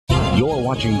You're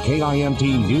watching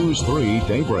KIMT News 3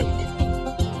 Daybreak.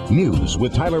 News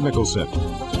with Tyler Mickelson.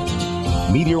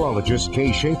 Meteorologist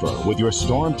Kay Schaefer with your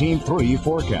Storm Team 3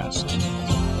 forecast.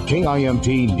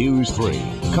 KIMT News 3.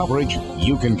 Coverage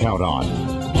you can count on.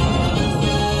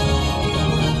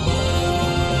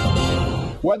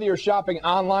 Whether you're shopping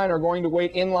online or going to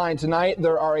wait in line tonight,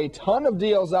 there are a ton of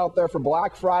deals out there for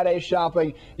Black Friday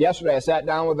shopping. Yesterday, I sat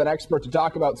down with an expert to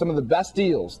talk about some of the best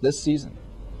deals this season.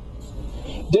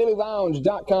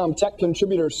 DailyLounge.com tech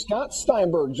contributor Scott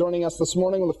Steinberg joining us this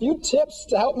morning with a few tips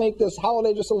to help make this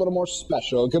holiday just a little more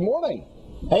special. Good morning.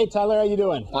 Hey, Tyler, how you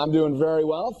doing? I'm doing very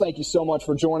well. Thank you so much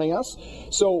for joining us.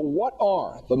 So what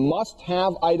are the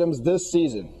must-have items this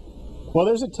season? Well,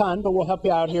 there's a ton, but we'll help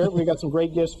you out here. We've got some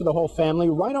great gifts for the whole family.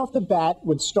 Right off the bat,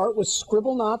 would start with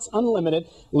Scribblenauts Unlimited,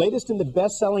 latest in the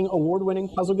best-selling, award-winning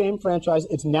puzzle game franchise.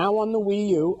 It's now on the Wii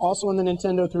U, also on the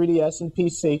Nintendo 3DS and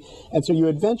PC. And so you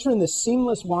adventure in this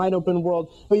seamless, wide-open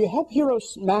world, but you help Hero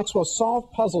Maxwell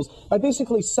solve puzzles by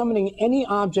basically summoning any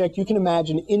object you can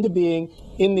imagine into being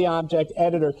in the object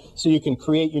editor, so you can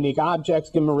create unique objects,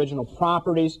 give them original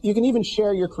properties. You can even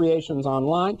share your creations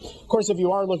online. Of course, if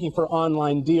you are looking for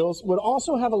online deals, would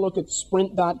also have a look at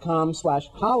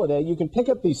sprint.com/holiday. You can pick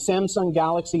up the Samsung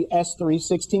Galaxy S3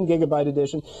 16GB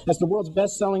edition. That's the world's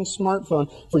best-selling smartphone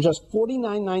for just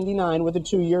 $49.99 with a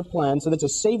 2-year plan. So that's a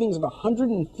savings of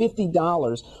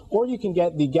 $150. Or you can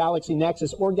get the Galaxy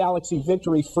Nexus or Galaxy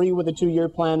Victory free with a 2-year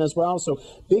plan as well. So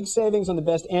big savings on the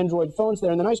best Android phones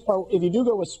there. And the nice part, if you do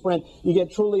go with Sprint, you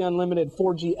get truly unlimited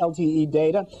 4G LTE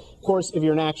data. Of course, if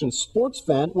you're an action sports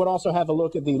fan, would also have a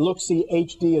look at the Look-See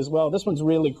HD as well. This one's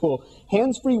really cool.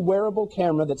 Hands-free wearable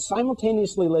camera that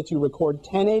simultaneously lets you record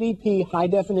 1080p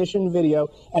high-definition video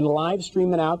and live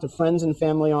stream it out to friends and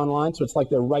family online, so it's like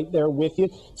they're right there with you.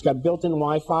 It's got built-in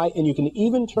Wi-Fi, and you can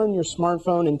even turn your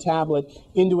smartphone and tablet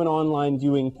into an online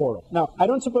viewing portal. Now, I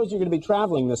don't suppose you're going to be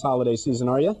traveling this holiday season,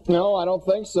 are you? No, I don't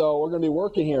think so. We're going to be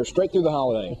working here straight through the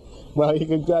holiday. Well,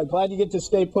 glad you get to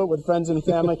stay put with friends and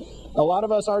family. A lot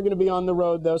of us are going to be on the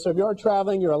road, though, so if you are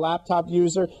traveling, you're a laptop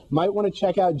user, might want to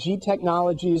check out G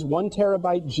Technology's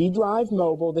 1TB G Drive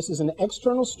Mobile. This is an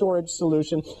external storage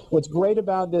solution. What's great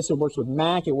about this, it works with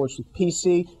Mac, it works with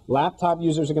PC. Laptop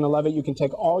users are going to love it. You can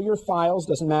take all your files,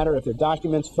 doesn't matter if they're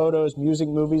documents, photos, music,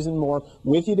 movies, and more,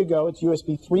 with you to go. It's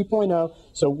USB 3.0,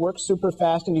 so it works super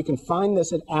fast, and you can find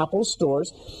this at Apple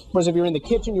stores. Of course, if you're in the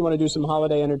kitchen, you want to do some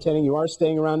holiday entertaining, you are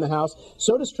staying around the house.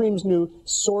 SodaStream's new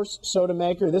Source Soda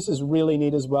Maker, this is really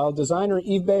neat as well. Designer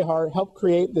Yves Behar helped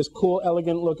create this cool,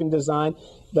 elegant-looking design.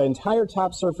 The entire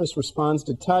top surface responds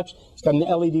to touch. It's got an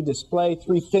LED display,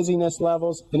 3 fizziness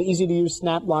levels, an easy-to-use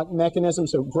snap lock mechanism,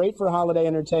 so great for holiday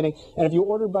entertaining. And if you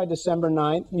order by December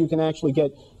 9th, you can actually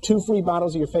get 2 free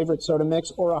bottles of your favorite soda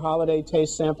mix or a holiday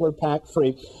taste sampler pack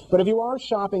free. But if you are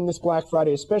shopping this Black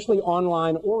Friday, especially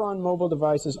online or on mobile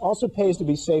devices, also pays to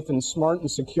be safe and smart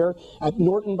and secure. At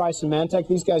Norton by Symantec,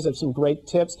 these guys have some great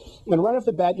tips. And right off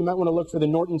the bat, you might want to look for the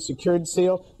Norton Secured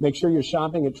Seal. Make sure you're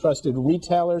shopping at trusted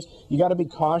retailers. You got to be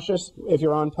cautious if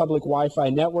you're on public Wi-Fi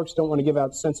networks. Don't want to give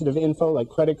out sensitive info like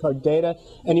credit card data.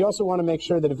 And you also want to make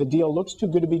sure that if a deal looks too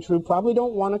good to be true, probably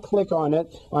don't want to click on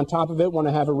it. On top of it, want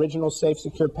to have original, safe,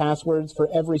 secure passwords for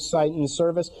every site and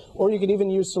service. Or you could even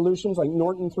use solutions like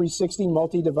Norton 360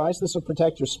 multi-device. This will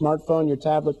protect your smartphone, your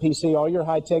tablet, PC, all your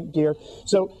high-tech gear.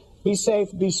 So be safe,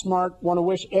 be smart. Want to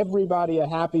wish everybody a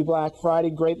happy Black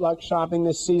Friday. Great luck shopping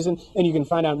this season. And you can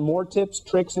find out more tips,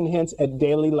 tricks, and hints at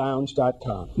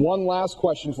dailylounge.com. One last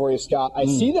question for you, Scott. I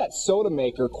see that soda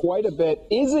maker quite a bit.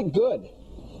 Is it good?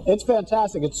 It's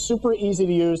fantastic. It's super easy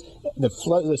to use. The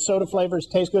soda flavors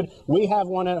taste good. We have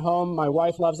one at home. My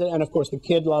wife loves it. And, of course, the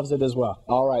kid loves it as well.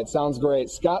 All right. Sounds great.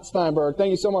 Scott Steinberg,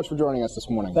 thank you so much for joining us this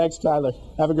morning. Thanks, Tyler.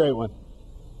 Have a great one.